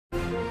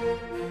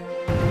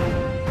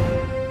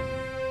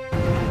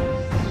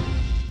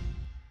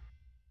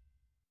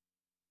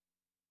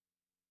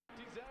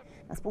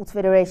Sports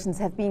federations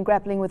have been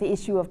grappling with the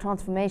issue of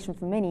transformation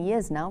for many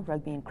years now.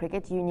 Rugby and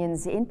cricket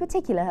unions in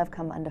particular have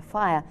come under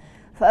fire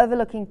for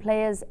overlooking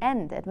players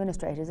and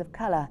administrators of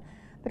colour.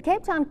 But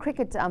Cape Town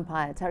cricket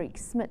umpire Tariq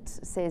Smith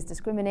says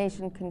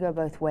discrimination can go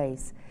both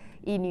ways.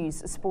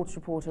 E-News sports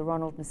reporter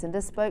Ronald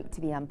Masinda spoke to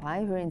the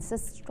umpire, who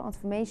insists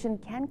transformation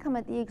can come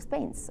at the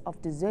expense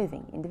of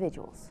deserving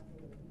individuals.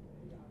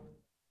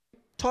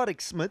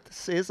 Tariq Smith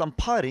says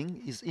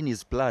umpiring is in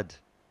his blood.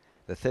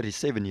 The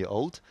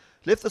 37-year-old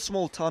left the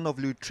small town of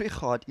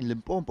Lutrichard in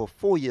Limpopo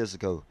 4 years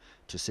ago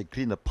to seek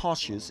greener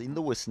pastures in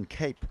the Western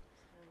Cape.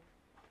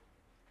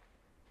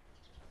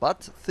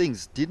 But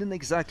things didn't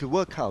exactly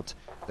work out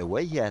the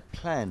way he had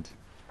planned.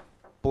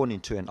 Born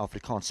into an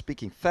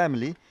Afrikaans-speaking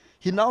family,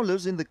 he now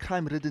lives in the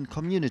crime-ridden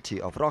community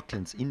of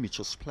Rocklands in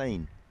Mitchells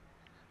Plain.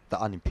 The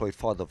unemployed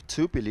father of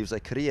two believes a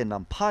career in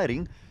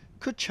umpiring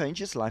could change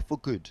his life for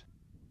good.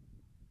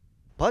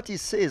 But he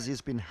says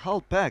he's been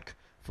held back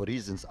for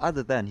reasons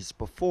other than his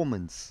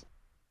performance.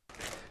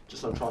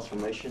 Just on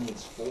transformation in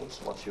sports,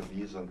 what's your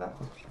views on that?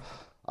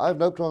 I have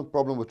no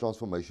problem with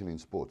transformation in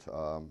sport.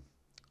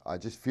 I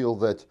just feel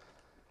that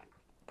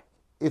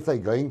if they're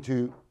going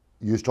to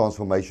use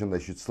transformation, they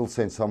should still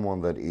send someone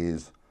that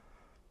is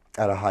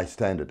at a high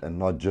standard, and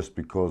not just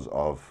because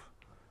of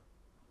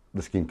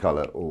the skin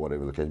color or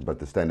whatever the case, but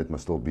the standard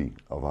must still be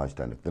of high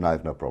standard. Then I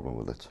have no problem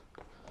with it.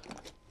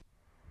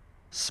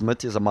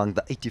 Smith is among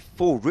the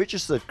 84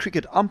 registered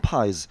cricket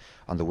umpires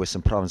on the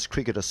Western Province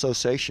Cricket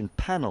Association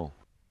panel.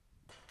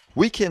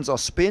 Weekends are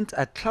spent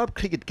at club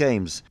cricket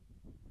games,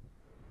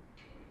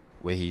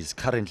 where he is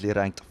currently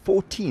ranked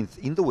 14th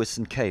in the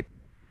Western Cape.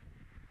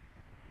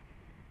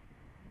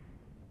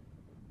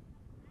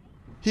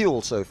 He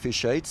also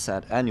officiates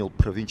at annual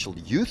provincial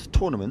youth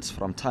tournaments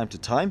from time to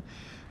time,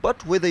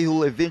 but whether he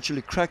will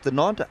eventually crack the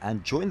nod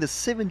and join the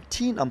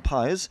 17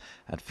 umpires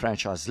at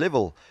franchise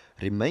level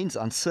remains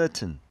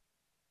uncertain.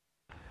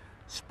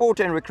 Sport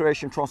and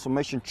Recreation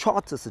Transformation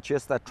Charter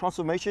suggests that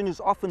transformation is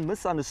often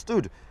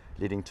misunderstood,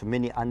 leading to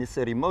many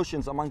unnecessary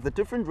emotions among the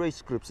different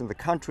race groups in the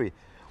country.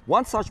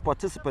 One such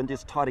participant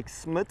is Tariq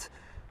Smith,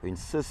 who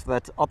insists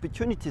that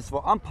opportunities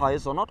for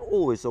umpires are not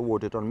always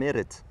awarded on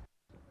merit.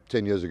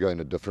 10 years ago in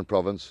a different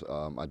province,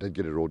 I did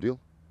get a raw deal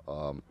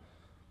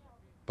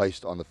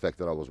based on the fact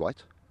that I was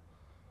white.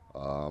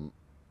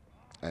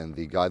 And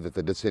the guy that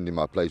they did send in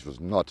my place was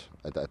not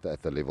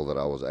at the level that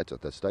I was at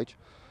that stage.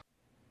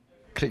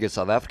 Cricket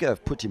South Africa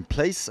have put in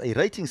place a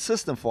rating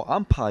system for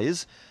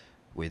umpires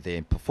where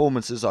their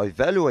performances are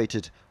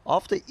evaluated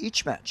after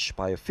each match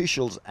by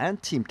officials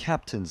and team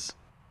captains.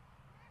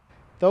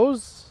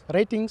 Those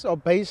ratings are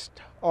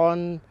based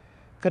on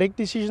correct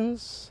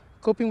decisions,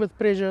 coping with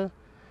pressure,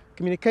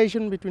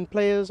 communication between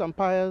players,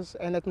 umpires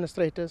and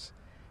administrators,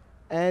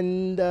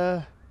 and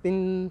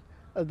then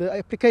the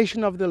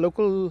application of the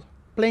local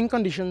playing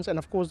conditions and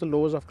of course the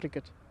laws of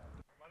cricket.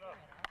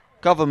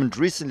 Government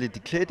recently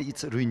declared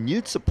its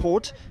renewed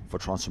support for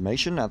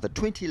transformation at the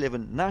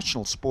 2011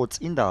 National Sports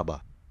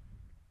Indaba.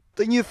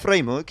 The new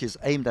framework is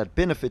aimed at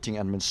benefiting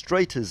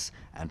administrators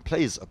and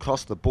players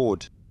across the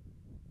board.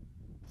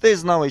 There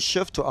is now a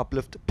shift to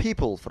uplift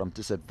people from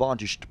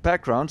disadvantaged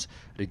backgrounds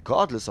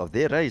regardless of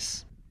their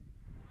race.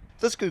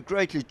 This could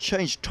greatly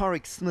change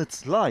Tariq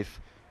Smith's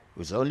life,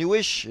 whose only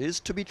wish is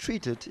to be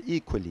treated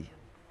equally.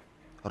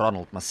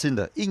 Ronald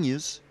Masinda,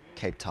 E-News,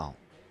 Cape Town.